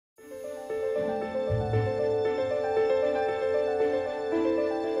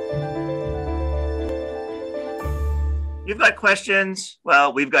you've got questions,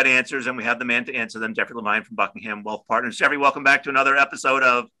 well, we've got answers, and we have the man to answer them, Jeffrey Levine from Buckingham Wealth Partners. Jeffrey, welcome back to another episode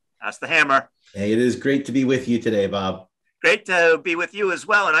of Ask the Hammer. Hey, it is great to be with you today, Bob. Great to be with you as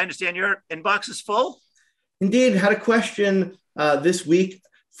well. And I understand your inbox is full. Indeed, had a question this week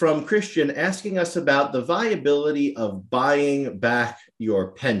from Christian asking us about the viability of buying back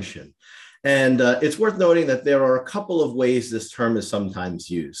your pension. And it's worth noting that there are a couple of ways this term is sometimes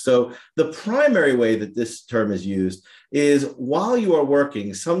used. So the primary way that this term is used is while you are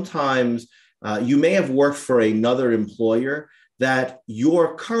working, sometimes you may have worked for another employer that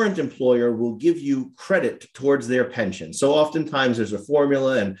your current employer will give you credit towards their pension. So oftentimes there's a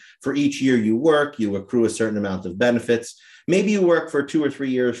formula, and for each year you work, you accrue a certain amount of benefits. Maybe you work for 2 or 3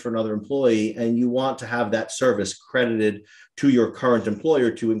 years for another employee, and you want to have that service credited to your current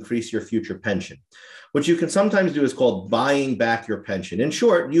employer to increase your future pension. What you can sometimes do is called buying back your pension. In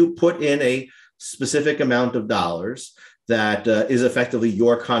short, you put in a specific amount of dollars that is effectively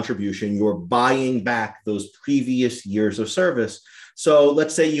your contribution. You're buying back those previous years of service. So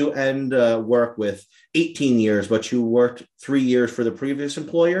let's say you end work with 18 years, but you worked 3 years for the previous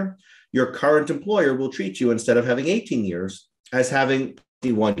employer. Your current employer will treat you, instead of having 18 years, as having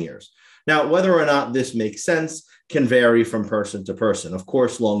 21 years. Now, whether or not this makes sense can vary from person to person. Of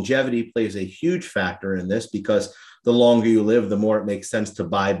course, longevity plays a huge factor in this, because the longer you live, the more it makes sense to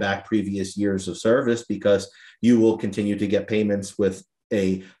buy back previous years of service, because you will continue to get payments with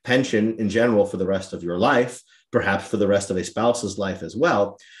a pension in general for the rest of your life, perhaps for the rest of a spouse's life as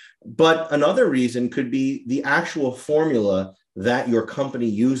well. But another reason could be the actual formula that your company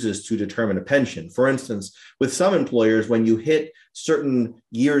uses to determine a pension. For instance, with some employers, when you hit certain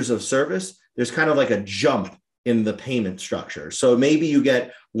years of service, there's kind of like a jump in the payment structure. So maybe you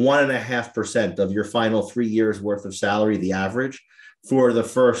get 1.5% of your final 3 years worth of salary, the average, for the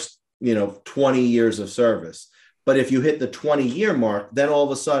first 20 years of service. But if you hit the 20-year mark, then all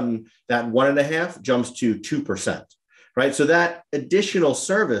of a sudden that 1.5 jumps to 2%, right? So that additional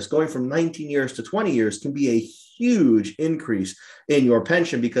service going from 19 years to 20 years can be a huge increase in your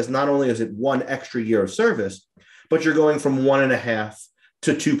pension, because not only is it 1 extra year of service, but you're going from 1.5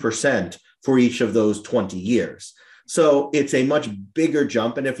 to 2% for each of those 20 years. So it's a much bigger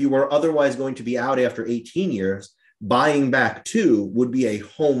jump. And if you were otherwise going to be out after 18 years, buying back 2 would be a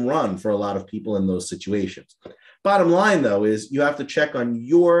home run for a lot of people in those situations. Bottom line, though, is you have to check on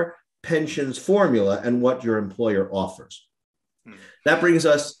your pensions formula and what your employer offers. That brings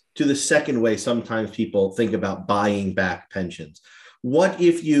us to the second way sometimes people think about buying back pensions. What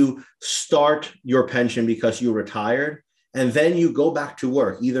if you start your pension because you retired, and then you go back to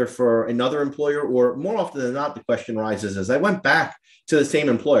work, either for another employer, or more often than not, the question rises as I went back to the same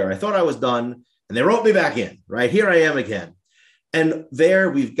employer. I thought I was done, and they wrote me back in, right? Here I am again. And there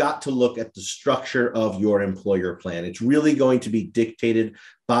we've got to look at the structure of your employer plan. It's really going to be dictated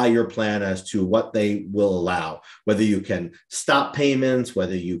by your plan as to what they will allow, whether you can stop payments,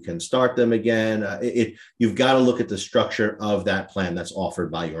 whether you can start them again. You've got to look at the structure of that plan that's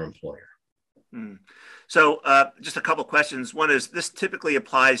offered by your employer. So just a couple of questions. One is, this typically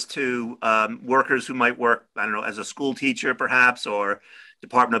applies to workers who might work, I don't know, as a school teacher perhaps, or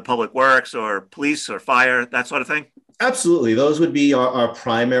Department of Public Works, or police or fire, that sort of thing? Absolutely. Those would be our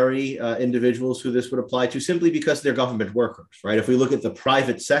primary individuals who this would apply to, simply because they're government workers, right? If we look at the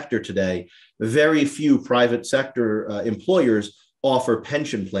private sector today, very few private sector employers offer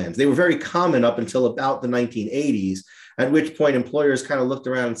pension plans. They were very common up until about the 1980s, at which point employers kind of looked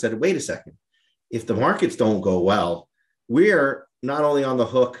around and said, wait a second, if the markets don't go well, we're not only on the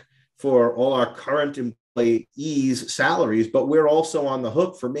hook for all our current employees' salaries, but we're also on the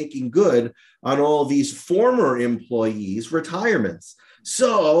hook for making good on all these former employees' retirements.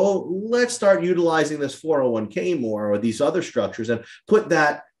 So let's start utilizing this 401k more, or these other structures, and put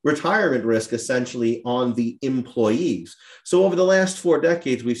that retirement risk essentially on the employees. So over the last 4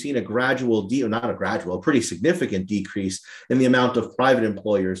 decades, we've seen a pretty significant decrease in the amount of private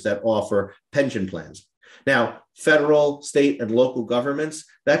employers that offer pension plans. Now, federal, state, and local governments,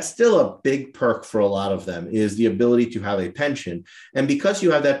 that's still a big perk for a lot of them, is the ability to have a pension. And because you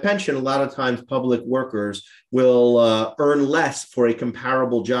have that pension, a lot of times public workers will earn less for a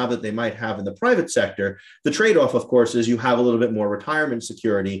comparable job that they might have in the private sector. The trade-off, of course, is you have a little bit more retirement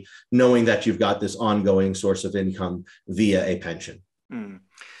security, knowing that you've got this ongoing source of income via a pension.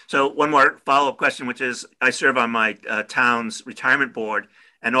 So one more follow-up question, which is, I serve on my town's retirement board,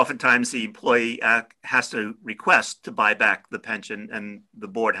 and oftentimes the employee has to request to buy back the pension, and the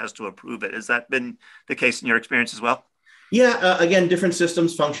board has to approve it. Has that been the case in your experience as well? Yeah, again, different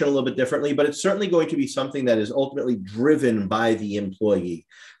systems function a little bit differently, but it's certainly going to be something that is ultimately driven by the employee.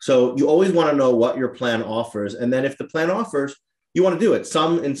 So you always want to know what your plan offers. And then if the plan offers, you want to do it.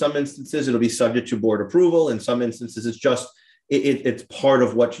 In some instances, it'll be subject to board approval. In some instances, it's part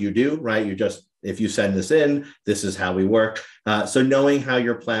of what you do, right? If you send this in, this is how we work. So knowing how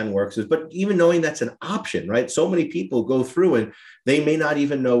your plan works but even knowing that's an option, right? So many people go through and they may not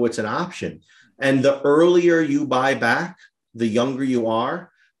even know it's an option. And the earlier you buy back, the younger you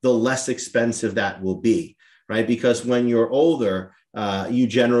are, the less expensive that will be, right? Because when you're older,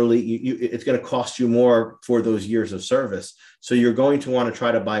 it's going to cost you more for those years of service. So you're going to want to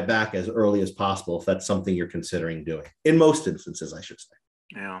try to buy back as early as possible if that's something you're considering doing. In most instances, I should say.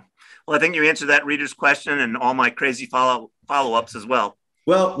 Yeah. Well, I think you answered that reader's question and all my crazy follow-ups as well.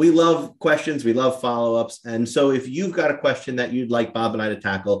 Well, we love questions. We love follow-ups. And so if you've got a question that you'd like Bob and I to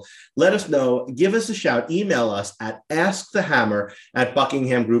tackle, let us know. Give us a shout. Email us at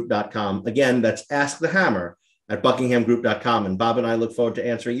askthehammer@buckinghamgroup.com. Again, that's askthehammer@buckinghamgroup.com. And Bob and I look forward to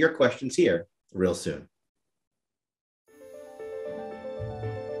answering your questions here real soon.